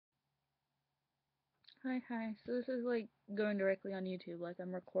Hi. So this is like going directly on YouTube, like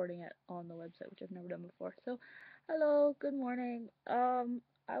I'm recording it on the website, which I've never done before. So, hello, good morning.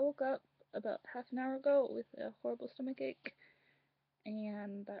 I woke up about half an hour ago with a horrible stomach ache,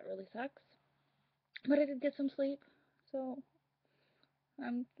 and that really sucks. But I did get some sleep, so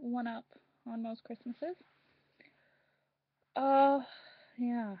I'm one up on most Christmases. Uh,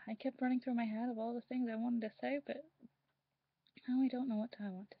 yeah, I kept running through my head of all the things I wanted to say, but now I don't know what I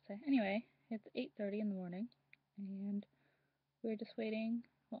want to say. Anyway, it's 8:30 in the morning, and we're just waiting.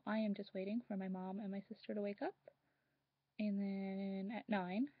 Well, I am just waiting for my mom and my sister to wake up. And then at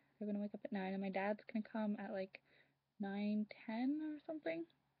 9, they're going to wake up at 9. And my dad's going to come at like 9:10 or something.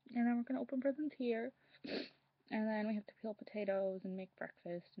 And then we're going to open presents here. And then we have to peel potatoes and make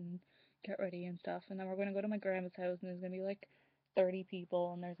breakfast and get ready and stuff. And then we're going to go to my grandma's house. And there's going to be like 30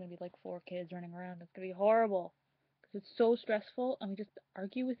 people. And there's going to be like 4 kids running around. It's going to be horrible. Because it's so stressful. And we just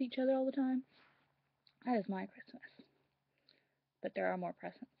argue with each other all the time. That is my Christmas. But there are more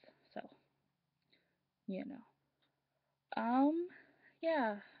presents. So, you know. Um,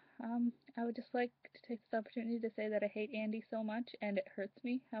 yeah. I would just like to take this opportunity to say that I hate Andy so much, and it hurts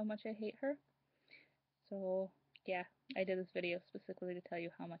me how much I hate her. So, yeah, I did this video specifically to tell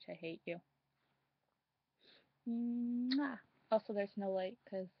you how much I hate you. Mwah. Also, there's no light,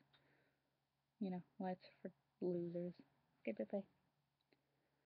 because, lights for losers. Okay, bye-bye.